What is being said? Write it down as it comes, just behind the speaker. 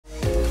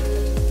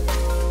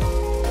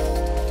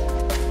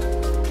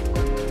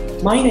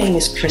My name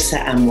is Chrissa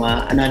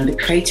Amuah and I'm the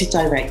creative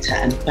director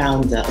and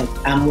founder of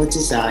Amuah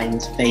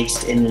Designs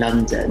based in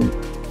London.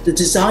 The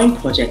design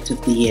project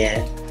of the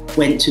year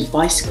went to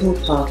Bicycle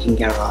Parking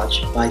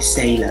Garage by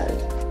Salo.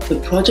 The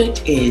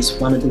project is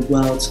one of the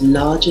world's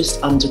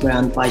largest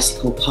underground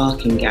bicycle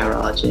parking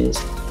garages,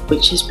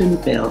 which has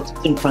been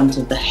built in front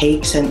of the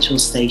Hague Central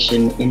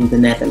Station in the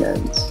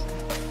Netherlands.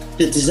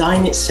 The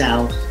design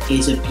itself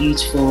is a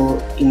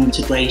beautiful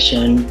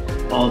integration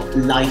of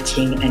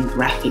lighting and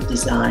graphic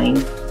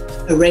design.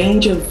 A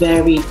range of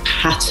varied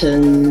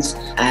patterns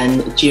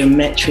and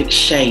geometric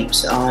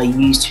shapes are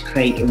used to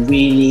create a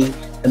really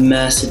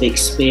immersive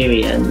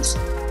experience.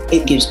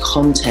 It gives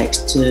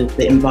context to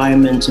the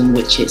environment in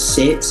which it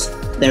sits.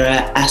 There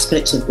are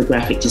aspects of the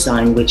graphic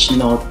design which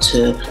nod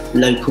to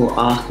local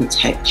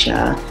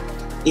architecture.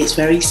 It's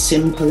very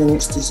simple in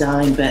its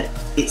design, but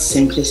its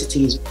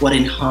simplicity is what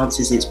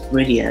enhances its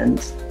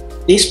brilliance.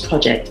 This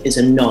project is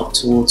a nod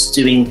towards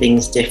doing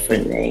things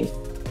differently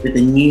with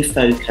a new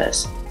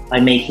focus by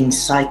making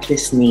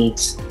cyclist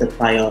needs the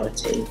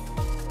priority.